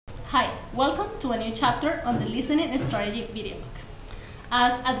Hi, welcome to a new chapter on the Listening Strategy video book.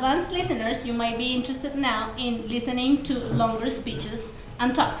 As advanced listeners, you might be interested now in listening to longer speeches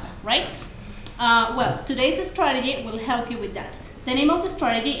and talks, right? Well, today's strategy will help you with that. The name of the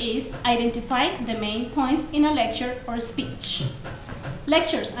strategy is Identify the Main Points in a Lecture or Speech.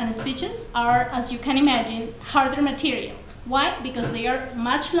 Lectures and speeches are, as you can imagine, harder material. Why? Because they are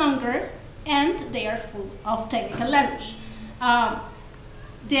much longer and they are full of technical language.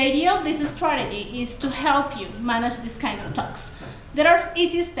 The idea of this strategy is to help you manage this kind of talks. There are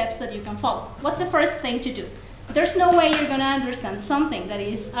easy steps that you can follow. What's the first thing to do? There's no way you're going to understand something that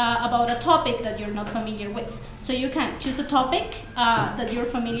is about a topic that you're not familiar with. So you can choose a topic that you're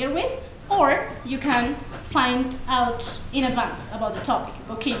familiar with, or you can find out in advance about the topic,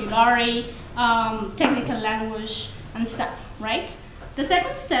 vocabulary, technical language, and stuff, right? The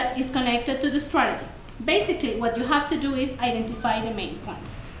second step is connected to the strategy. Basically, what you have to do is identify the main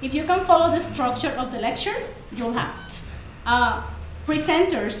points. If you can follow the structure of the lecture, you'll have it.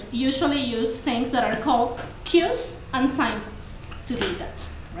 Presenters usually use things that are called cues and signposts to do that,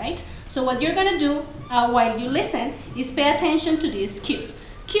 right? So what you're going to do while you listen is pay attention to these cues.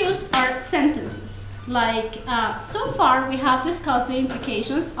 Cues are sentences, like, so far we have discussed the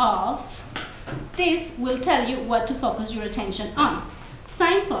implications of. This will tell you what to focus your attention on.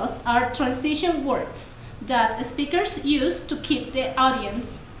 Signposts are transition words that speakers use to keep the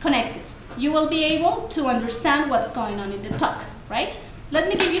audience connected. You will be able to understand what's going on in the talk, right? Let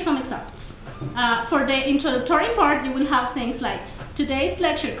me give you some examples. For the introductory part, you will have things like, today's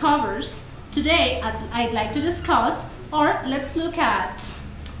lecture covers, today I'd like to discuss, or let's look at.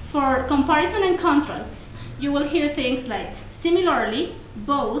 For comparison and contrasts, you will hear things like, similarly,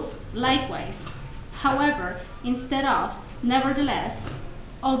 both, likewise, however, instead of, nevertheless,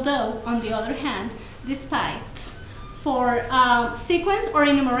 although, on the other hand, despite. For sequence or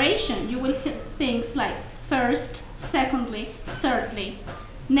enumeration, you will hear things like first, secondly, thirdly,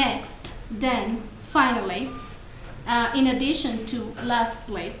 next, then, finally, in addition to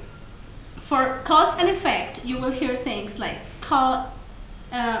lastly. For cause and effect, you will hear things like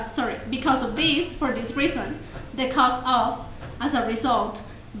because of this, for this reason, the cause of, as a result,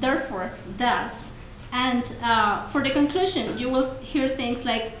 therefore, thus. And for the conclusion, you will hear things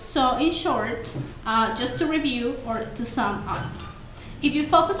like, so in short, just to review or to sum up. If you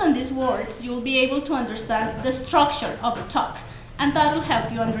focus on these words, you will be able to understand the structure of the talk, and that will help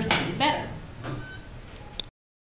you understand it better.